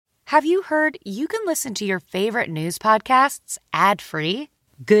Have you heard you can listen to your favorite news podcasts ad-free?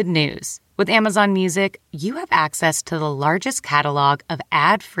 Good news. With Amazon Music, you have access to the largest catalog of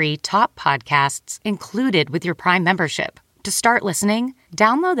ad-free top podcasts included with your Prime membership. To start listening,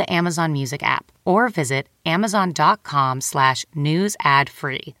 download the Amazon Music app or visit amazon.com/news ad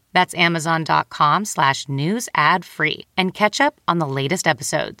free. That's amazon.com/news ad free and catch up on the latest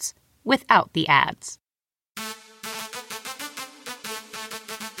episodes without the ads.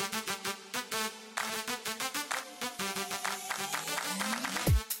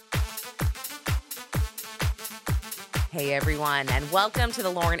 Hey everyone, and welcome to the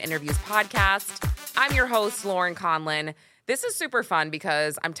Lauren Interviews podcast. I'm your host, Lauren Conlin. This is super fun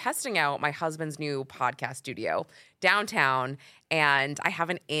because I'm testing out my husband's new podcast studio downtown, and I have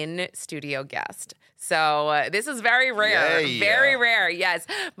an in-studio guest. So this is very rare, very rare, yes.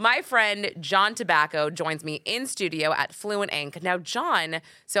 My friend John Tabacco joins me in studio at Fluent Ink. Now, John,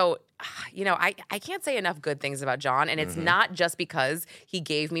 so, you know, I can't say enough good things about John, and it's not just because he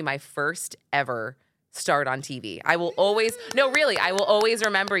gave me my first ever start on TV. I will always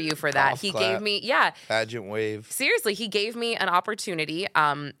remember you for that. Golf he clap, gave me, pageant wave. Seriously, he gave me an opportunity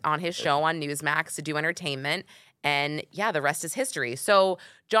on his show on Newsmax to do entertainment. And yeah, the rest is history. So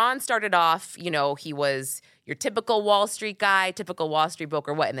John started off, you know, he was your typical Wall Street guy, typical Wall Street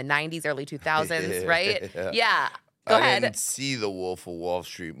broker, what, in the 90s, early 2000s, right? Yeah. Go ahead. I didn't see the Wolf of Wall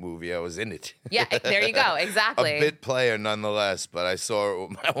Street movie. I was in it. Yeah, there you go. Exactly. A bit player nonetheless, but I saw it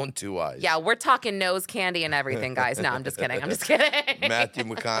with my own two eyes. Yeah, we're talking nose candy and everything, guys. No, I'm just kidding. Matthew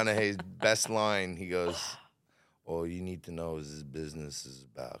McConaughey's best line, he goes, all you need to know is this business is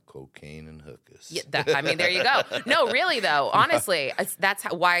about cocaine and hookers. Yeah, there you go. No, really, though, honestly, that's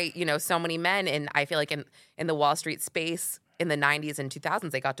why, you know, so many men, and I feel like in the Wall Street space, in the 90s and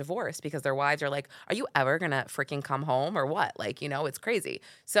 2000s, they got divorced because their wives are like, are you ever going to freaking come home or what? Like, you know, it's crazy.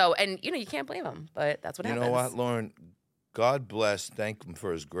 So, and, you know, you can't blame them, but that's what happens. You know what, Lauren? God bless, thank him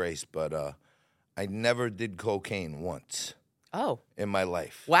for his grace, but I never did cocaine once. Oh. In my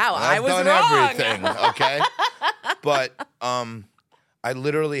life. Wow, and I I've was done wrong. everything, okay? But I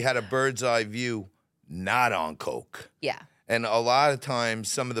literally had a bird's eye view not on coke. Yeah. And a lot of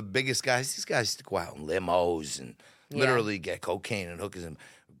times, some of the biggest guys, these guys go out in limos and literally get cocaine and hookers and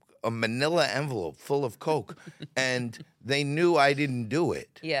a manila envelope full of coke. And they knew I didn't do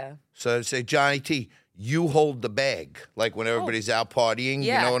it. Yeah. So I'd say, Johnny T, you hold the bag. Like when everybody's out partying,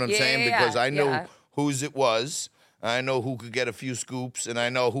 you know what I'm saying? Because I know whose it was. I know who could get a few scoops, and I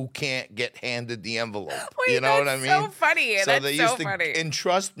know who can't get handed the envelope. Wait, you know what I mean? So funny. So that's they so used to funny.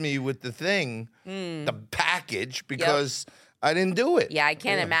 entrust me with the thing, the package, because I didn't do it. Yeah, I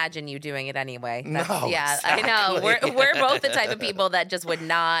can't imagine you doing it anyway. No, I know. We're both the type of people that just would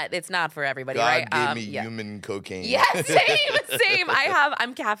not. It's not for everybody, God right? gave me human cocaine. Yeah, same.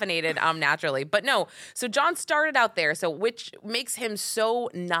 I'm caffeinated naturally. But no, so John started out there, so which makes him so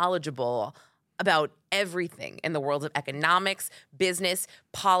knowledgeable about everything in the world of economics, business,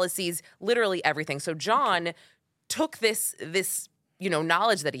 policies, literally everything. So John took this you know,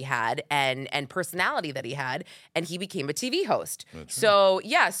 knowledge that he had and personality that he had, and he became a TV host. That's so right.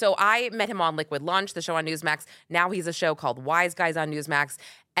 Yeah, so I met him on Liquid Lunch, the show on Newsmax. Now he's a show called Wise Guys on Newsmax.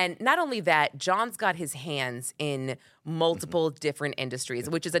 And not only that, John's got his hands in multiple different industries,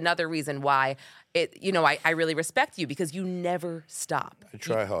 which is another reason why I really respect you, because you never stop. I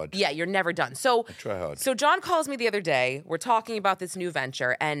try hard. Yeah, you're never done. So I try hard. So John calls me the other day. We're talking about this new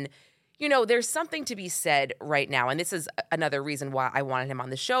venture, and you know, there's something to be said right now, and this is another reason why I wanted him on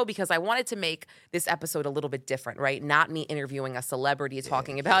the show, because I wanted to make this episode a little bit different, right? Not me interviewing a celebrity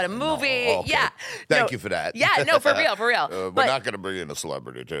talking about a movie. No, okay. Yeah. Thank you for that. Yeah, no, for real. We're not going to bring in a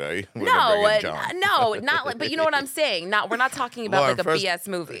celebrity today. We're no, bring in John. No, not like, but you know what I'm saying? We're not talking about Lauren, like a first, BS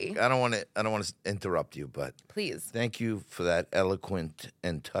movie. I don't want to interrupt you, but please. Thank you for that eloquent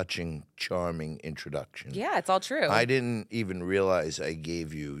and touching, charming introduction. Yeah, it's all true. I didn't even realize I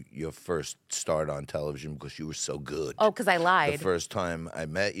gave you your first start on television because you were so good. Oh, because I lied. The first time I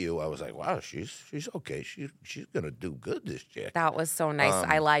met you, I was like, wow, she's okay. She's going to do good this year. That was so nice.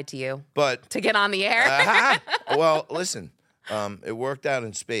 I lied to you. But to get on the air. Well, listen, it worked out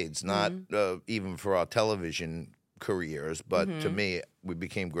in spades, not even for our television careers, but to me, we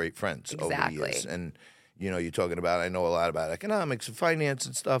became great friends over the years. And, you know, you're talking about, I know a lot about economics and finance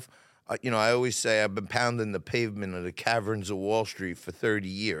and stuff. You know, I always say I've been pounding the pavement of the caverns of Wall Street for 30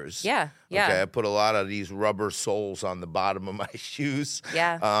 years. Yeah. Okay, I put a lot of these rubber soles on the bottom of my shoes.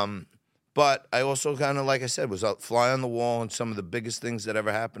 Yeah. But I also kind of, like I said, was a fly on the wall on some of the biggest things that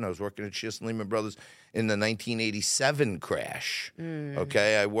ever happened. I was working at Schiss Lehman Brothers in the 1987 crash.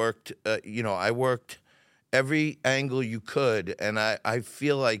 Okay, I worked every angle you could. And I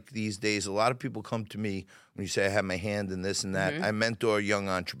feel like these days a lot of people come to me when you say I have my hand in this and that. I mentor young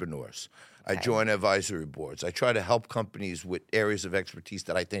entrepreneurs. I join advisory boards. I try to help companies with areas of expertise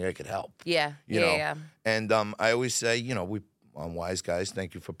that I think I could help. Yeah, you know? And I always say, we on Wise Guys,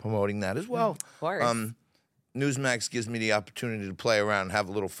 thank you for promoting that as well. Of course. Newsmax gives me the opportunity to play around and have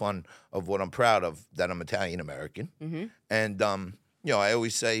a little fun of what I'm proud of, that I'm Italian-American. And, I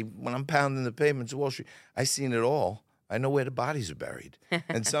always say when I'm pounding the pavements of Wall Street, I've seen it all. I know where the bodies are buried.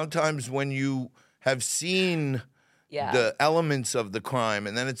 And sometimes when you have seen the elements of the crime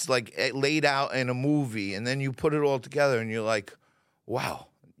and then it's like laid out in a movie and then you put it all together and you're like, wow.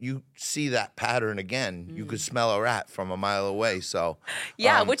 You see that pattern again. You could smell a rat from a mile away. So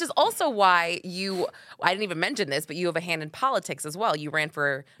which is also why I didn't even mention this, but you have a hand in politics as well. You ran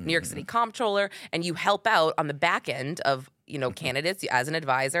for New York City Comptroller, and you help out on the back end of candidates as an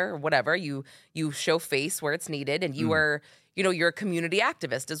advisor or whatever. You show face where it's needed, and you are you're a community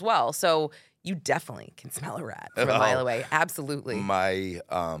activist as well. So you definitely can smell a rat from a mile away. Absolutely. My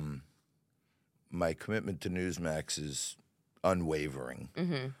commitment to Newsmax is unwavering.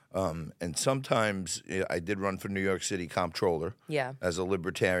 And sometimes I did run for New York City Comptroller as a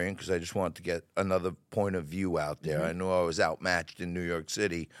libertarian because I just wanted to get another point of view out there. I knew I was outmatched in New York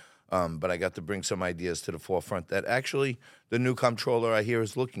City, but I got to bring some ideas to the forefront that actually the new Comptroller I hear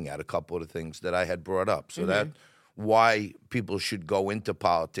is looking at a couple of the things that I had brought up. So that's why people should go into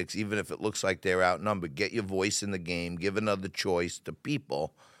politics, even if it looks like they're outnumbered. Get your voice in the game. Give another choice to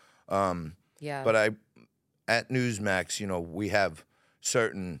people. But at Newsmax, we have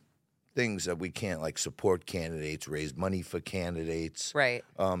certain things that we can't, like support candidates, raise money for candidates. Right.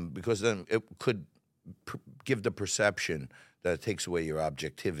 Because then it could give the perception that it takes away your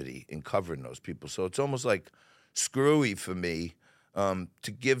objectivity in covering those people. So it's almost like screwy for me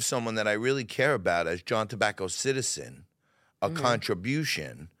to give someone that I really care about as John Tabacco citizen a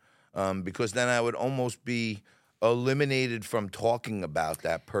contribution because then I would almost be eliminated from talking about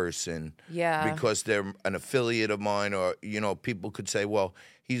that person because they're an affiliate of mine or, people could say, well,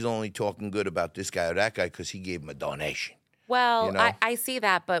 he's only talking good about this guy or that guy because he gave him a donation. Well, I see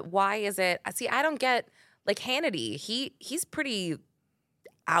that, but why is it? See, I don't get, like Hannity, he's pretty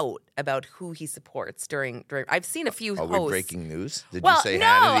out about who he supports during I've seen a few hosts. Are we breaking news? Did you say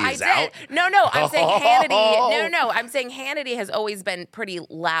Hannity is out? No, I'm saying Hannity. No, I'm saying Hannity has always been pretty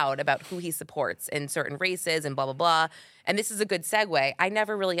loud about who he supports in certain races and blah, blah, blah. And this is a good segue. I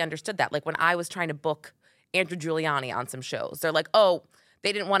never really understood that. Like when I was trying to book Andrew Giuliani on some shows, they're like, oh,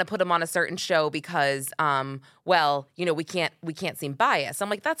 they didn't want to put him on a certain show because, we can't seem biased. I'm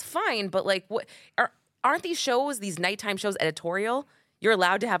like, that's fine, but like, what aren't these shows, these nighttime shows, editorial? You're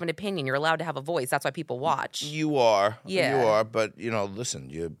allowed to have an opinion. You're allowed to have a voice. That's why people watch. You are. Yeah. You are. But, listen,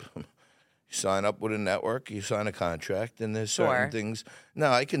 you sign up with a network, you sign a contract, and there's certain things.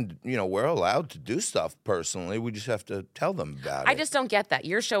 Now, we're allowed to do stuff personally. We just have to tell them about it. I just don't get that.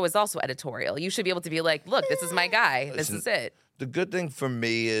 Your show is also editorial. You should be able to be like, look, this is my guy. This is it. The good thing for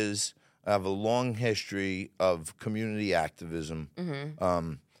me is I have a long history of community activism.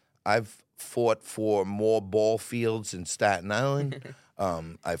 I've fought for more ball fields in Staten Island.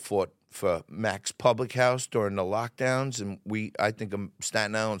 I fought for Mac's Public House during the lockdowns, and I think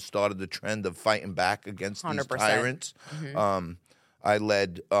Staten Island started the trend of fighting back against 100%. These tyrants. I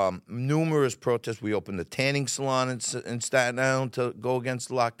led numerous protests. We opened a tanning salon in Staten Island to go against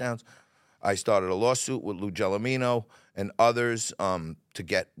the lockdowns. I started a lawsuit with Lou Gelomino and others to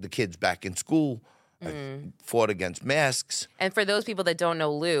get the kids back in school. I fought against masks. And for those people that don't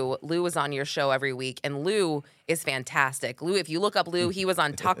know Lou is on your show every week, and Lou is fantastic. Lou, if you look up Lou, he was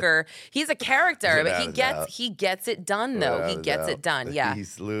on Tucker. He's a character, but he gets it done, though. He gets it done, yeah.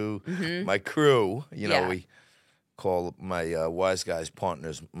 He's Lou. My crew, we call my Wise Guys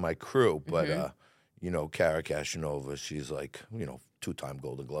partners my crew, but, Kara Cashinova, she's like, two-time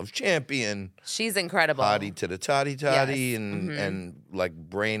Golden Gloves champion. She's incredible. Hottie to the toddy, and like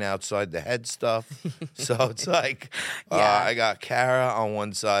brain outside the head stuff. So it's like I got Kara on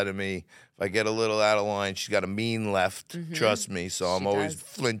one side of me. If I get a little out of line, she's got a mean left. Trust me. So I'm always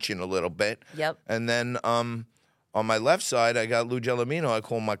flinching a little bit. Yep. And then on my left side, I got Lou Gelomino. I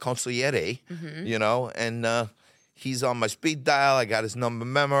call him my consigliere. And he's on my speed dial. I got his number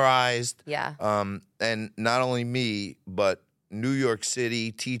memorized. Yeah. And not only me, but New York City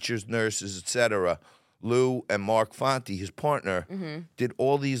teachers, nurses, etc. Lou and Mark Fonte, his partner, did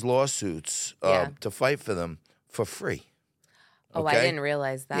all these lawsuits to fight for them for free. Oh, I didn't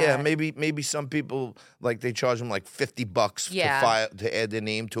realize that. Yeah, maybe some people they charge them like $50 to add their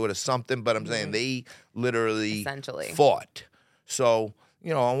name to it or something. But I'm saying they literally fought. So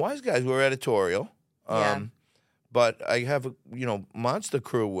on Wise Guys, we're editorial. But I have a monster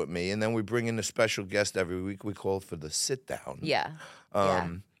crew with me, and then we bring in a special guest every week. We call it for the sit down. Yeah.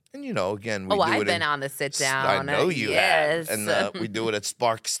 And again, we do I've it been on the sit down. I know you yes. have. And we do it at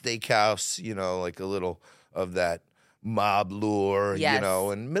Spark Steakhouse. Like a little of that mob lure. Yes.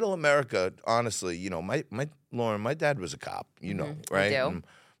 And Middle America. Honestly, Lauren, my dad was a cop. Right? I do. And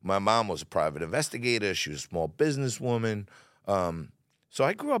my mom was a private investigator. She was a small businesswoman. So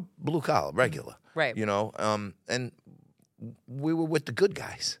I grew up blue collar, regular. Right. And we were with the good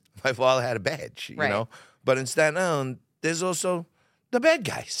guys. My father had a badge, Right. But in Staten Island, there's also the bad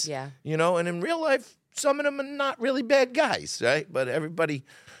guys. Yeah. And in real life, some of them are not really bad guys, right? But everybody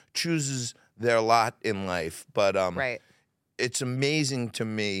chooses their lot in life. But right. It's amazing to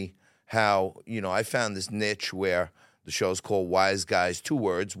me how, I found this niche where the show's called Wise Guys, 2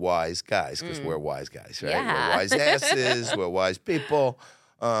 words, wise guys, because we're wise guys, right? Yeah. We're wise asses, we're wise people.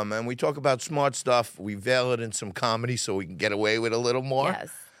 And we talk about smart stuff. We veil it in some comedy so we can get away with a little more.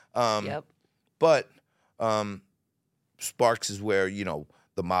 Yes. Yep. But Sparks is where,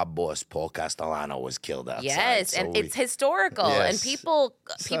 the mob boss, Paul Castellano, was killed outside. Yes, and it's historical. Yes. And people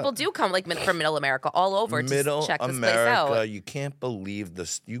do come from Middle America all over to check this place out. You can't believe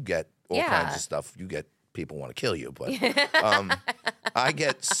this. You get all kinds of stuff. You get people want to kill you. But I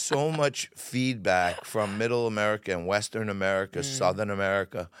get so much feedback from Middle America and Western America, Southern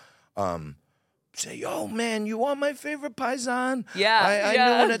America. Say, oh, man, you are my favorite paisan. Yeah, I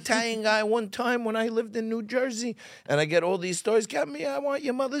knew an Italian guy one time when I lived in New Jersey, and I get all these stories. Get me, I want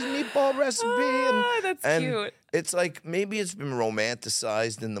your mother's meatball recipe. That's cute. It's like maybe it's been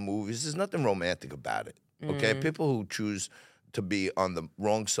romanticized in the movies. There's nothing romantic about it, okay? People who choose to be on the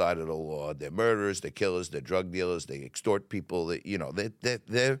wrong side of the law, they're murderers, they're killers, they're drug dealers, they extort people.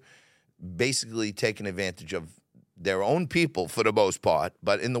 They're basically taking advantage of their own people for the most part,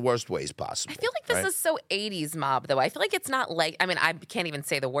 but in the worst ways possible. I feel like this is so 80s mob, though. I feel like it's not like, I can't even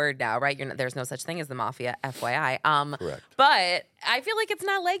say the word now, right? There's no such thing as the mafia, FYI. Correct. But I feel like it's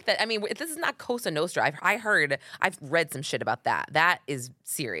not like that. This is not Cosa Nostra. I've read some shit about that. That is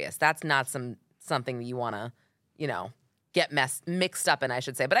serious. That's not something that you want to, get mixed up in, I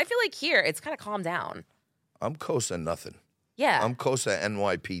should say. But I feel like here, it's kind of calmed down. I'm Cosa nothing. Yeah. I'm Cosa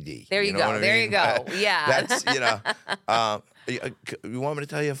NYPD. There you go. There you go. Yeah. That's, you want me to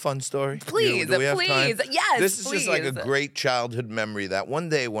tell you a fun story? Please, do we have please. Time? Yes, This is please. just like a great childhood memory that one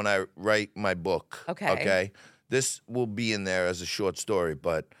day when I write my book, okay, this will be in there as a short story,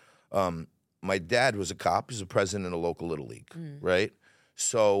 but my dad was a cop. He's a president of a local Little League, right?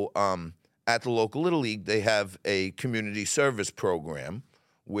 So at the local Little League, they have a community service program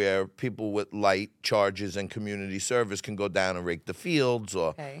where people with light charges and community service can go down and rake the fields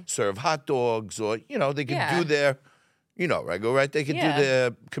or serve hot dogs or, they can do their, right? They could do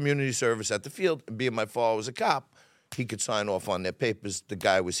their community service at the field. And being my father was a cop, he could sign off on their papers. The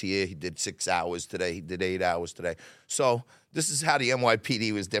guy was here. He did 6 hours today. He did 8 hours today. So this is how the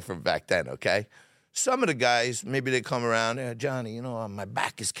NYPD was different back then, okay? Some of the guys, maybe they come around, Johnny, my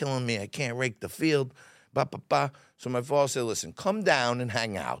back is killing me. I can't rake the field. So my father said, listen, come down and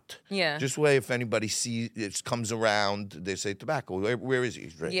hang out. Yeah. Just way if anybody comes around, they say, Tabacco, where is he?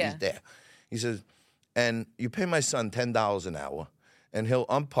 He's there. He says, and you pay my son $10 an hour, and he'll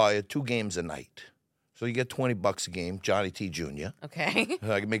umpire 2 games a night. So you get $20 a game, Johnny T. Jr. Okay.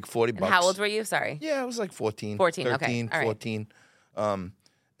 I can make $40. And how old were you? Sorry. Yeah, I was like 14. 14, 13, okay. All 14. Right.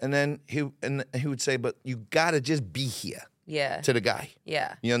 And then he would say, but you got to just be here. Yeah. To the guy.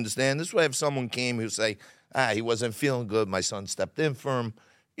 Yeah. You understand? This way if someone came who say, he wasn't feeling good, my son stepped in for him,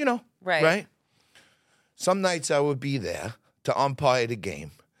 right? Some nights I would be there to umpire the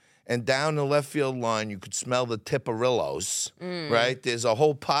game. And down the left field line, you could smell the Tiparillos, right? There's a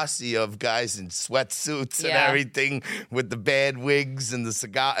whole posse of guys in sweatsuits and everything with the bad wigs and the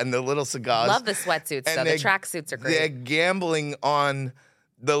cigar and the little cigars. Love the sweatsuits, though. The tracksuits are great. They're gambling on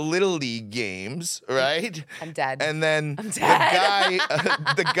the Little League games, right? I'm dead. And then I'm dead.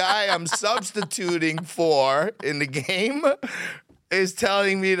 the guy I'm substituting for in the game is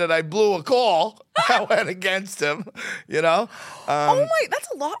telling me that I blew a call. I went against him, oh my,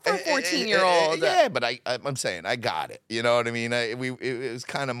 that's a lot for a 14-year-old. Yeah, but I'm saying I got it. You know what I mean? It was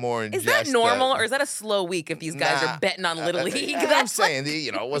kind of more in Is jest, that normal, or is that a slow week if these guys are betting on Little League? I'm saying,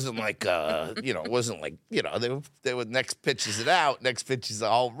 it wasn't like, it wasn't like, they would next pitch is it out, next pitch is a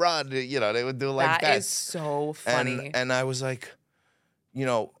home run. They would do like that. That is so funny. And I was like,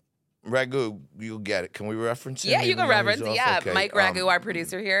 Ragu, you'll get it. Can we reference him? Yeah, you can reference. Yeah, okay. Mike Ragu, our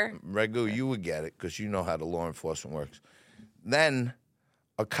producer here. Ragu, you would get it because you know how the law enforcement works. Then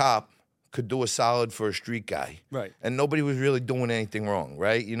a cop could do a solid for a street guy. Right. And nobody was really doing anything wrong,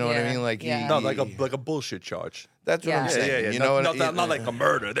 right? You know what I mean? Like, No, like a bullshit charge. That's what I'm saying. Yeah. You know, not like a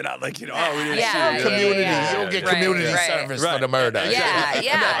murder. They're not like, we didn't community. Yeah. You don't get community service for the murder.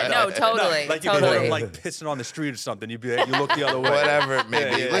 No, totally. Like if totally. you were like pissing on the street or something, you'd be like, you look the other way. Whatever it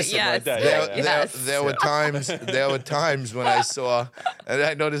may be. Listen, Yes. there were times when I saw, and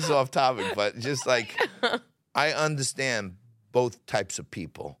I know this is off topic, but just like I understand both types of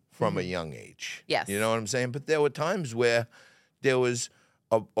people from a young age. Yes. You know what I'm saying? But there were times where there was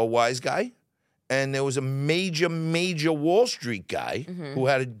a wise guy and there was a major Wall Street guy who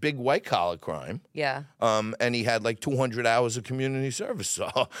had a big white-collar crime. Yeah. And he had like 200 hours of community service. So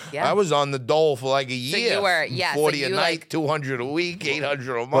Yeah. I was on the dole for like a year. So you were, 40 so a you night, 200 a week,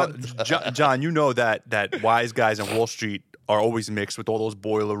 800 a Well, month. John, you know that wise guys on Wall Street are always mixed with all those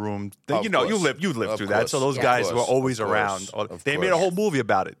boiler rooms. Of You know, you course. lived Of through that. So course. those Of guys course. were always Of course. around. Of They made a course. whole movie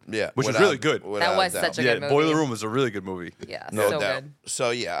about it. Yeah, which was without- really good. without That was doubt. such a Yeah, good movie. Boiler Room was a really good movie. Yeah, No so doubt. good. So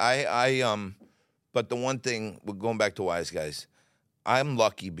yeah, I but the one thing, we're going back to wise guys, I'm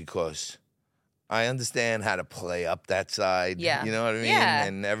lucky because I understand how to play up that side. Yeah. You know what I mean? Yeah.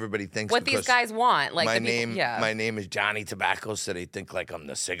 And everybody thinks What these because guys want, like my the people, my name is Johnny Tobacco, so they think like I'm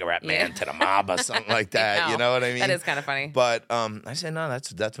the cigarette man to the mob or something like that. You know what I mean? That is kind of funny. But I said, no,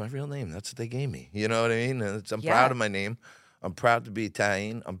 that's my real name. That's what they gave me. You know what I mean? And I'm Yeah. proud of my name. I'm proud to be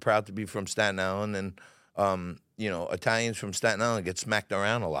Italian. I'm proud to be from Staten Island. And, Italians from Staten Island get smacked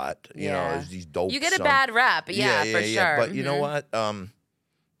around a lot. You know, as these dopes. You get a bad rap, for sure. But you know what?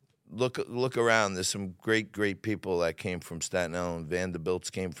 Look around. There's some great people that came from Staten Island. Vanderbilts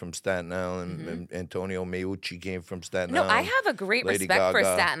came from Staten Island. And Antonio Meucci came from Staten No, Island. I have a great Lady respect for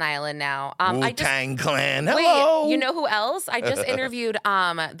Gaga. Staten Island now. Wu-Tang Clan. Hello. Wait, you know who else? I just interviewed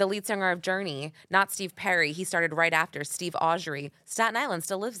the lead singer of Journey, not Steve Perry. He started right after Steve Augeri. Staten Island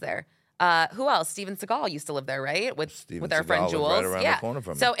still lives there. Who else? Steven Seagal used to live there, right? With our friend Seagal lived Jules. right around the corner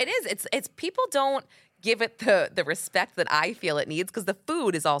from me. So it is. It's people don't give it the respect that I feel it needs because the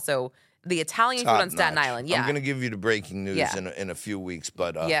food is also the Italian food on Staten Top-notch. Island. Yeah. I'm going to give you the breaking news Yeah. in a few weeks,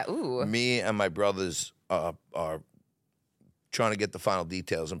 but ooh. me and my brothers are trying to get the final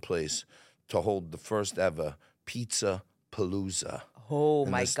details in place to hold the first ever Pizza Palooza. Oh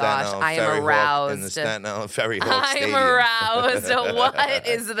in my the Staten gosh, Island I am Ferry Hawk- aroused. in the Staten Island Ferry Hawk I'm Stadium. aroused. What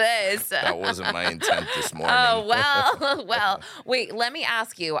is this? That wasn't my intent this morning. Oh well. Wait, let me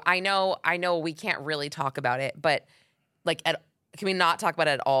ask you. I know we can't really talk about it, but can we not talk about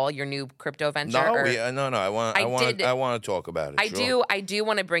it at all? Your new crypto venture? No. I want to talk about it. I do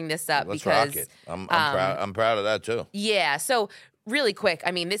want to bring this up Let's because rock it. I'm proud. I'm proud of that too. Yeah. So really quick,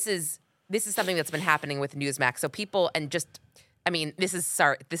 I mean, this is something that's been happening with Newsmax. So people this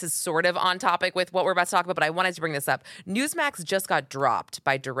is sort of on topic with what we're about to talk about, but I wanted to bring this up. Newsmax just got dropped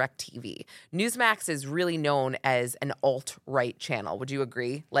by DirecTV. Newsmax is really known as an alt-right channel. Would you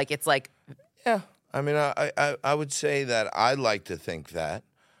agree? Yeah. I mean, I would say that I like to think that,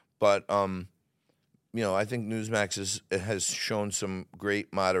 but I think Newsmax has shown some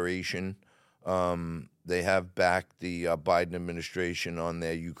great moderation. They have backed the Biden administration on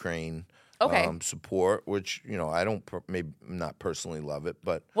their Ukraine support, which I don't maybe not personally love it,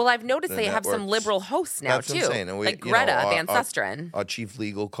 but I've noticed they have some liberal hosts now that's too, what I'm saying. And like Greta Van Susteren. Our chief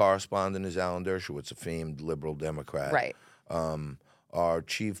legal correspondent is Alan Dershowitz, a famed liberal Democrat. Right. Our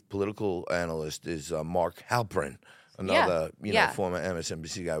chief political analyst is Mark Halperin, another former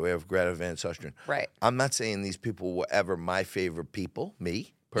MSNBC guy. We have Greta Van Susteren. Right. I'm not saying these people were ever my favorite people,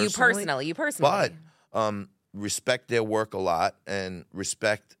 me personally. You personally. But respect their work a lot and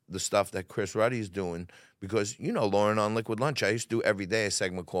respect the stuff that Chris Ruddy is doing because, Lauren on Liquid Lunch, I used to do every day a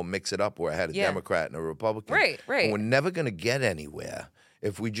segment called Mix It Up where I had a Democrat and a Republican. Right. And we're never going to get anywhere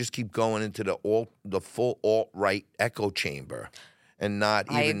if we just keep going into the full alt-right echo chamber and not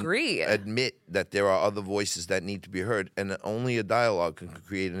even admit that there are other voices that need to be heard. And only a dialogue can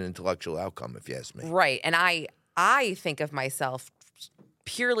create an intellectual outcome, if you ask me. Right. And I think of myself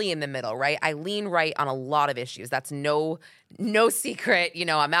purely in the middle, right? I lean right on a lot of issues. That's no secret.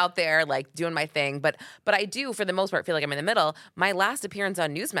 I'm out there doing my thing. But I do, for the most part, feel like I'm in the middle. My last appearance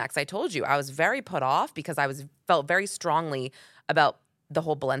on Newsmax, I told you, I was very put off because I felt very strongly about the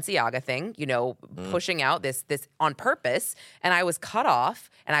whole Balenciaga thing, pushing out this on purpose. And I was cut off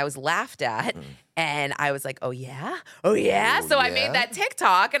and I was laughed at. And I was like, oh, yeah? So I made that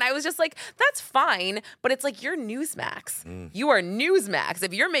TikTok and I was just like, that's fine. But it's like, you're Newsmax. You are Newsmax.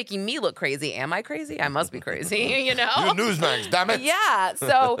 If you're making me look crazy, am I crazy? I must be crazy, You're Newsmax, damn it. Yeah.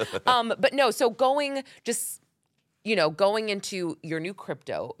 So, but no, so going into your new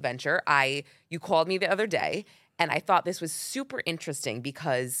crypto venture, you called me the other day. And I thought this was super interesting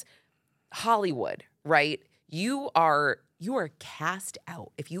because Hollywood, right? You are cast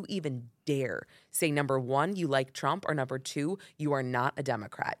out if you even dare say, number one, you like Trump, or number two, you are not a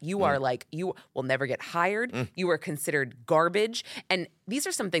Democrat. You are like, you will never get hired. You are considered garbage. And these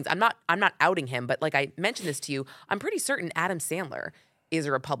are some things, I'm not outing him, but like I mentioned this to you, I'm pretty certain Adam Sandler is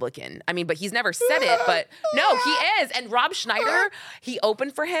a Republican. I mean, but he's never said it, but no, he is. And Rob Schneider, he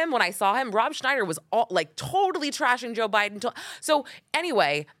opened for him when I saw him. Rob Schneider was totally trashing Joe Biden. So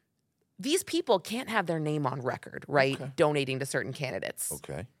anyway, these people can't have their name on record, right? Okay. Donating to certain candidates.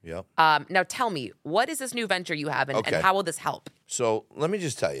 Okay, yep. Now tell me, what is this new venture you have, and how will this help? So let me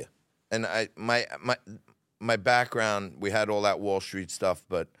just tell you, and my background, we had all that Wall Street stuff,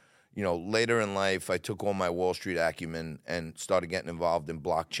 but later in life, I took all my Wall Street acumen and started getting involved in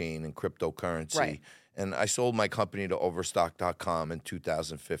blockchain and cryptocurrency. Right. And I sold my company to Overstock.com in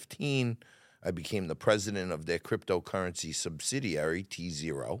 2015. I became the president of their cryptocurrency subsidiary,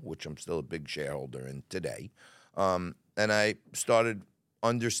 T0, which I'm still a big shareholder in today. And I started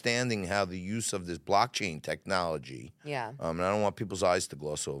understanding how the use of this blockchain technology. Yeah. And I don't want people's eyes to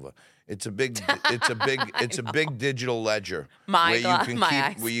gloss over. It's a big digital ledger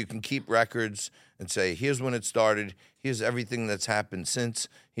where you can keep records and say, here's when it started, here's everything that's happened since,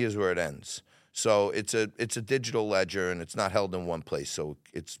 here's where it ends. So it's a digital ledger, and it's not held in one place, so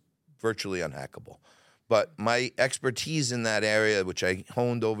it's virtually unhackable. But my expertise in that area, which I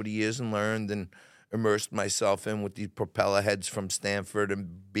honed over the years and learned and immersed myself in with these propeller heads from Stanford and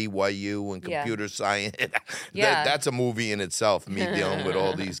BYU and computer science. That's a movie in itself, me dealing with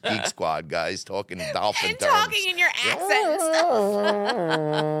all these Geek Squad guys talking dolphin and terms. Talking in your accent and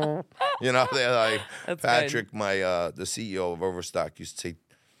stuff. They're like, that's Patrick, the CEO of Overstock, used to say,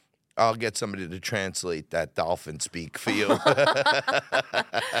 I'll get somebody to translate that dolphin speak for you. Well,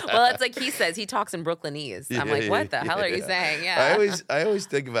 it's like he says, he talks in Brooklynese. I'm like, what the hell are you saying? Yeah. I always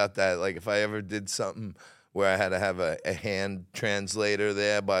think about that. Like if I ever did something where I had to have a hand translator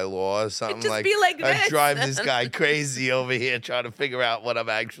there by law or something, just be like this. I'd drive this guy crazy over here trying to figure out what I'm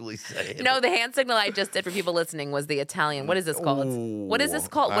actually saying. No, the hand signal I just did for people listening was the Italian. What is this called? What is this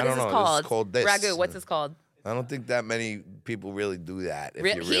called? What is this called? This is called this. Ragu, what's this called? I don't think that many people really do that.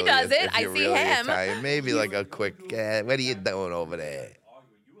 He does it. I see him. Italian. Maybe like a quick, what are you doing over there?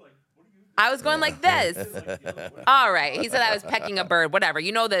 I was going like this. All right. He said I was pecking a bird, whatever.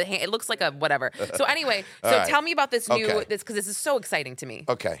 It looks like a whatever. So anyway, tell me about this because this is so exciting to me.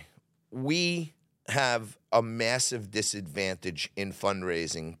 Okay. We have a massive disadvantage in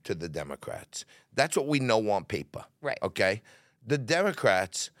fundraising to the Democrats. That's what we know on paper. Right. Okay? The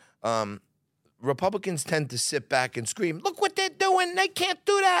Democrats... Republicans tend to sit back and scream, look what they're doing. They can't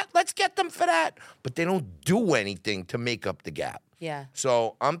do that. Let's get them for that. But they don't do anything to make up the gap. Yeah.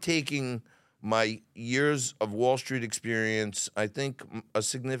 So I'm taking my years of Wall Street experience, I think a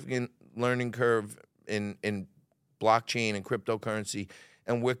significant learning curve in blockchain and cryptocurrency,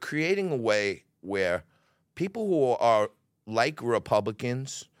 and we're creating a way where people who are like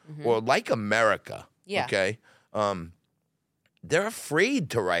Republicans or like America, okay, they're afraid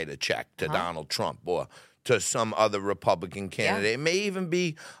to write a check to Donald Trump or to some other Republican candidate. Yeah. It may even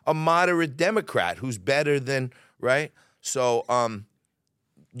be a moderate Democrat who's better than, right? So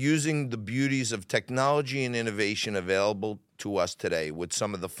using the beauties of technology and innovation available to us today with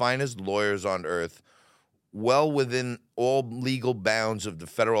some of the finest lawyers on earth, well within all legal bounds of the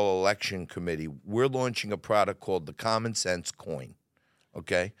Federal Election Committee, we're launching a product called the Common Sense Coin,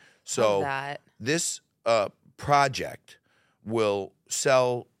 okay? So this project will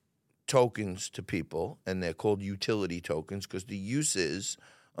sell tokens to people, and they're called utility tokens because the use is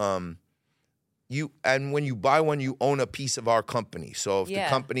when you buy one, you own a piece of our company. So if the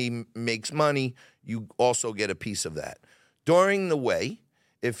company makes money, you also get a piece of that. During the way,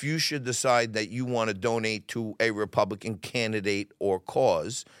 if you should decide that you want to donate to a Republican candidate or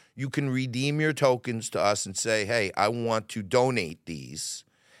cause, you can redeem your tokens to us and say, hey, I want to donate these.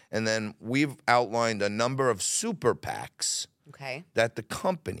 And then we've outlined a number of super PACs that the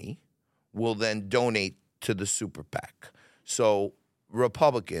company will then donate to the super PAC. So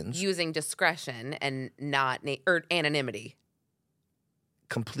Republicans... using discretion and not or anonymity.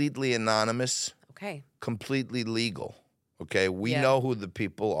 Completely anonymous. Okay. Completely legal. Okay? We know who the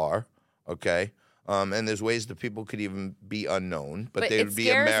people are. Okay? And there's ways that people could even be unknown, but they would be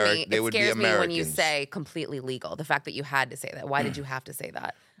American. They would be Americans. It scares me when you say completely legal. The fact that you had to say that. Why did you have to say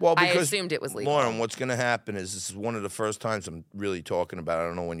that? Well, because I assumed it was legal. Lauren, what's going to happen is this is one of the first times I'm really talking about. I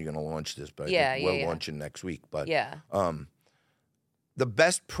don't know when you're going to launch this, but we're launching next week. But the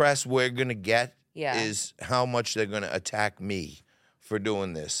best press we're going to get is how much they're going to attack me for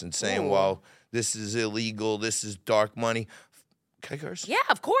doing this and saying, well, this is illegal, this is dark money. Can I curse? Yeah,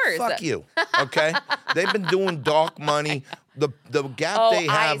 of course. Fuck you. Okay? They've been doing dark money. The gap they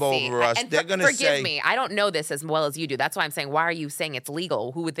have over us, they're going to say... Forgive me. I don't know this as well as you do. That's why I'm saying, why are you saying it's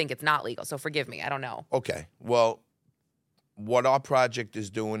legal? Who would think it's not legal? So forgive me. I don't know. Okay. Well, what our project is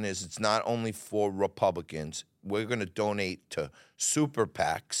doing is it's not only for Republicans. We're going to donate to super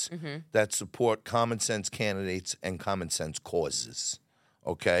PACs that support common sense candidates and common sense causes.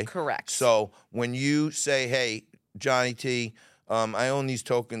 Okay? Correct. So when you say, hey, Johnny T, I own these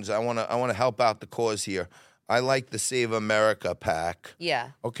tokens. I want to help out the cause here. I like the Save America PAC. Yeah.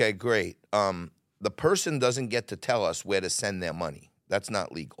 Okay, great. The person doesn't get to tell us where to send their money. That's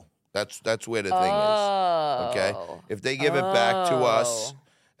not legal. That's where the thing is. Okay? If they give it back to us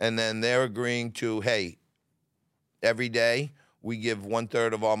and then they're agreeing to, hey, every day we give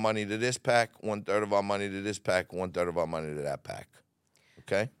 1/3 of our money to this PAC, 1/3 of our money to this PAC, 1/3 of our money to that PAC.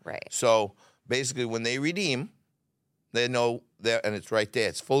 Okay? Right. So basically when they redeem, they know there, and it's right there.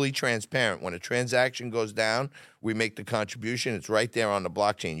 It's fully transparent. When a transaction goes down, we make the contribution. It's right there on the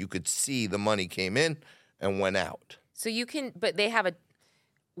blockchain. You could see the money came in and went out. So you can, but they have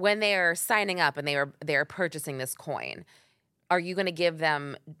when they are signing up and they are purchasing this coin, are you going to give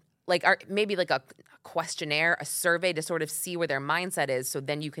them maybe like a questionnaire, a survey to sort of see where their mindset is, so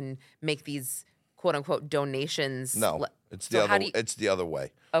then you can make these quote unquote donations? No, it's the other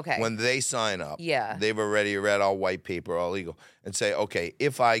way. Okay. When they sign up, yeah, they've already read our white paper, all legal, and say, okay,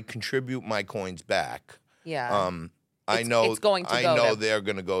 if I contribute my coins back, I know they're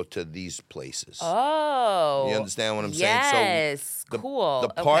going to go to these places. Oh, you understand what I'm saying? Yes, so cool. The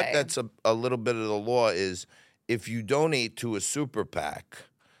part that's a little bit of the law is if you donate to a super PAC,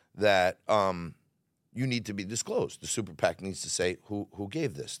 that you need to be disclosed. The super PAC needs to say who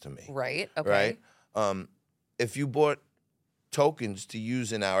gave this to me. Right. Okay. Right. If you bought tokens to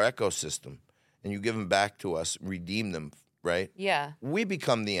use in our ecosystem and you give them back to us, redeem them, right? Yeah. We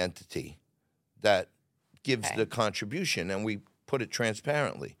become the entity that gives the contribution, and we put it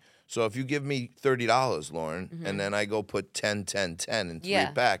transparently. So if you give me $30, Lauren, and then I go put 10, 10, 10 in 3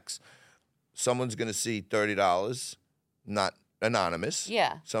 packs, someone's going to see $30, not anonymous.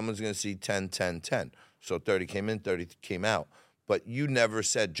 Yeah. Someone's going to see 10, 10, 10. So 30 came in, 30 came out. But you never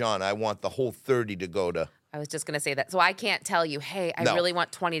said, John, I want the whole 30 to go to... I was just going to say that. So I can't tell you, hey, I really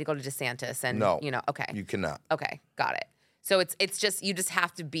want 20 to go to DeSantis. And, okay. You cannot. Okay, got it. So it's just, you just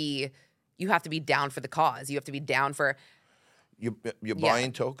have to be, down for the cause. You have to be down for... You're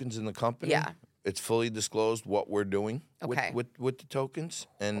buying tokens in the company. Yeah. It's fully disclosed what we're doing with the tokens.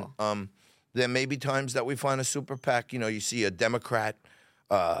 And there may be times that we find a super PAC. You see a Democrat...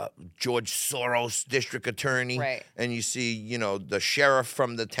 George Soros district attorney, right. And you see, the sheriff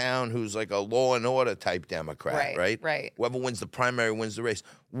from the town who's like a law and order type Democrat, right? Whoever wins the primary wins the race.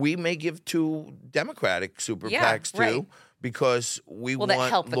 We may give to Democratic super PACs too, because we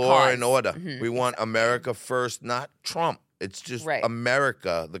want law and order. We want America first, not Trump. It's just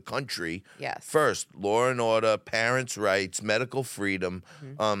America, the country, first. Law and order, parents' rights, medical freedom.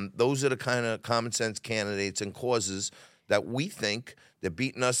 Those are the kind of common sense candidates and causes that we think. They're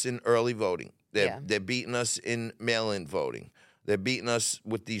beating us in early voting. They're beating us in mail-in voting. They're beating us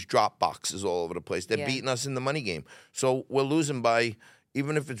with these drop boxes all over the place. They're beating us in the money game. So we're losing by,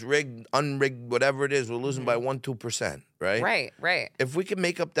 even if it's rigged, unrigged, whatever it is, we're losing by 1-2%, right? Right. If we can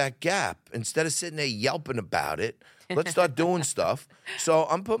make up that gap, instead of sitting there yelping about it, let's start doing stuff. So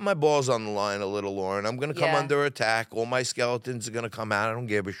I'm putting my balls on the line a little, Lauren. I'm going to come under attack. All my skeletons are going to come out. I don't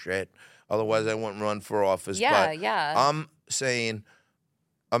give a shit. Otherwise, I wouldn't run for office. But I'm saying...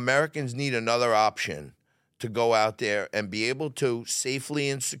 Americans need another option to go out there and be able to safely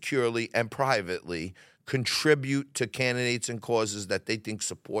and securely and privately contribute to candidates and causes that they think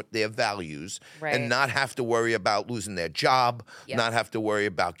support their values and not have to worry about losing their job, not have to worry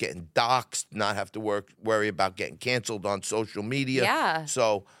about getting doxxed, not have to worry about getting canceled on social media. Yeah.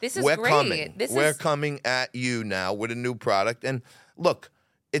 So we're coming. We're coming at you now with a new product. And look,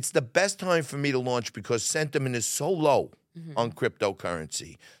 it's the best time for me to launch because sentiment is so low. On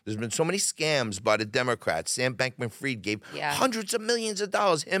cryptocurrency. There's been so many scams by the Democrats. Sam Bankman-Fried gave hundreds of millions of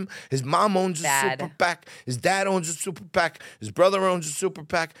dollars. His mom owns a super PAC. His dad owns a super PAC. His brother owns a super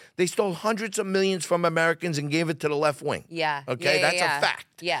PAC. They stole hundreds of millions from Americans and gave it to the left wing. Okay, that's a fact.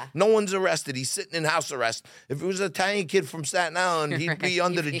 No one's arrested. He's sitting in house arrest. If it was an Italian kid from Staten Island, he'd be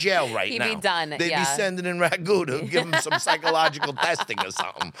under the jail now. He'd be done. They'd be sending in Ragu to give him some psychological testing or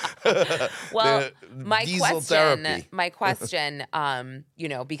something. Well, my question, therapy.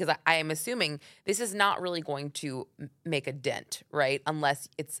 because I am assuming this is not really going to make a dent, right? Unless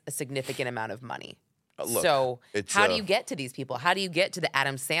it's a significant amount of money. Look, so how do you get to these people? How do you get to the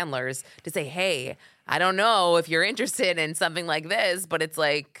Adam Sandlers to say, hey, I don't know if you're interested in something like this, but it's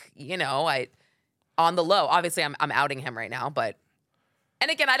like, on the low. Obviously, I'm outing him right now, but,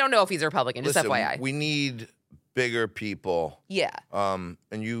 and again, I don't know if he's a Republican, just Listen, FYI. we need bigger people. Yeah. And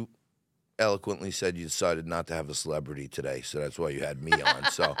you eloquently said you decided not to have a celebrity today, so that's why you had me on.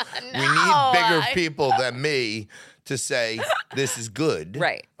 So we need bigger people than me to say this is good.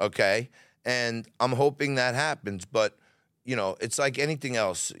 Right. Okay? And I'm hoping that happens, but, it's like anything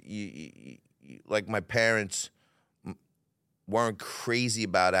else. Like my parents weren't crazy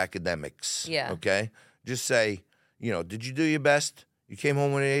about academics. Yeah. Okay? Just say, did you do your best? You came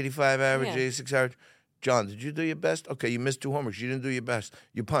home with an 85 average, 86 average. John, did you do your best? Okay, you missed 2 homeworks. You didn't do your best.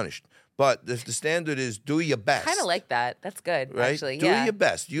 You're punished. But if the standard is do your best. Kind of like that. That's good, right? actually. Do your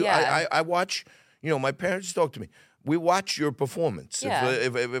best. I watch, my parents talk to me. We watch your performance. Yeah.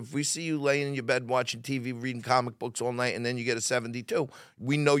 If we see you laying in your bed watching TV, reading comic books all night, and then you get a 72,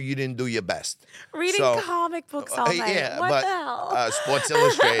 we know you didn't do your best. Reading comic books all night. Yeah, what but the hell? Sports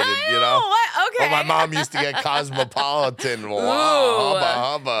Illustrated, What? Okay. Oh, my mom used to get Cosmopolitan. Ooh,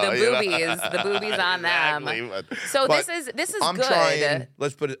 hubba. The boobies on them. Exactly. So But this is I'm good. trying.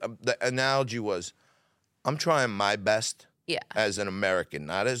 Let's put it. The analogy was, I'm trying my best. Yeah. As an American,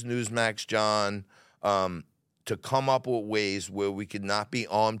 not as Newsmax John. To come up with ways where we could not be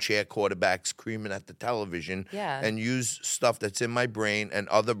armchair quarterbacks screaming at the television and use stuff that's in my brain and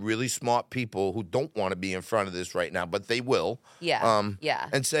other really smart people who don't want to be in front of this right now, but they will. Yeah.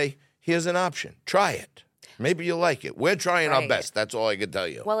 And say, here's an option. Try it. Maybe you'll like it. We're trying our best. That's all I can tell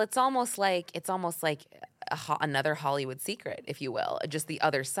you. Well, it's almost like another Hollywood secret, if you will, just the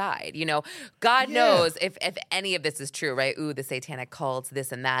other side. God knows if any of this is true, right? Ooh, the satanic cults,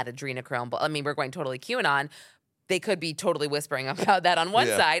 this and that, adrenochrome. But I mean, we're going totally QAnon. They could be totally whispering about that on one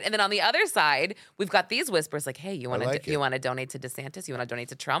side, and then on the other side, we've got these whispers like, "Hey, you want to donate to DeSantis? You want to donate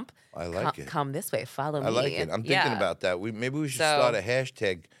to Trump? I like it. Come this way, follow me." I like it. I'm thinking about that. Maybe we should start a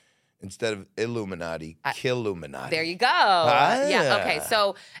hashtag instead of Illuminati, Killuminati. There you go. Yeah. Okay.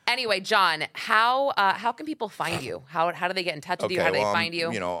 So anyway, John, how can people find you? How do they get in touch with you? How do they find you?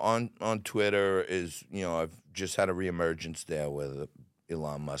 On Twitter is I've just had a reemergence there with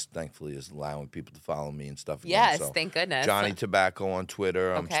Elon Musk, thankfully, is allowing people to follow me and stuff again. Yes, so thank goodness. Johnny Tabacco on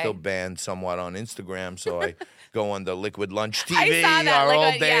Twitter. I'm still banned somewhat on Instagram, so I go on the Liquid Lunch TV. I saw that. Our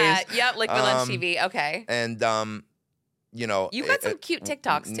old days. Yeah, Liquid Lunch TV. Okay. And you've got some cute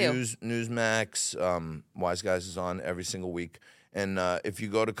TikToks too. Newsmax, Wise Guys is on every single week, and if you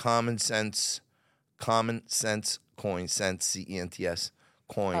go to Common Sense Coin, CENTS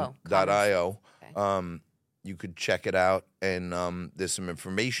coin.io. You could check it out, and there's some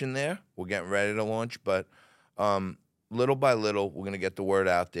information there. We're getting ready to launch, but little by little, we're going to get the word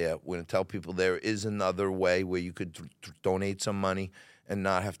out there. We're going to tell people there is another way where you could donate some money and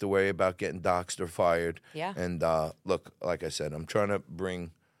not have to worry about getting doxxed or fired. Yeah. And look, like I said, I'm trying to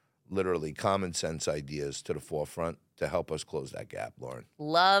bring literally common sense ideas to the forefront to help us close that gap, Lauren.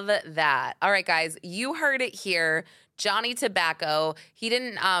 Love that. All right, guys, you heard it here. Johnny Tabacco. He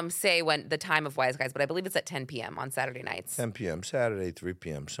didn't say when the time of Wise Guys, but I believe it's at 10 p.m. on Saturday nights. 10 p.m. Saturday, 3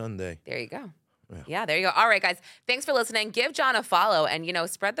 p.m. Sunday. There you go. Yeah, there you go. All right, guys. Thanks for listening. Give John a follow and,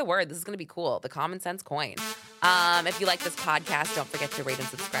 spread the word. This is going to be cool. The Common Sense Coin. If you like this podcast, don't forget to rate and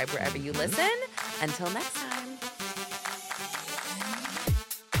subscribe wherever you listen. Until next time.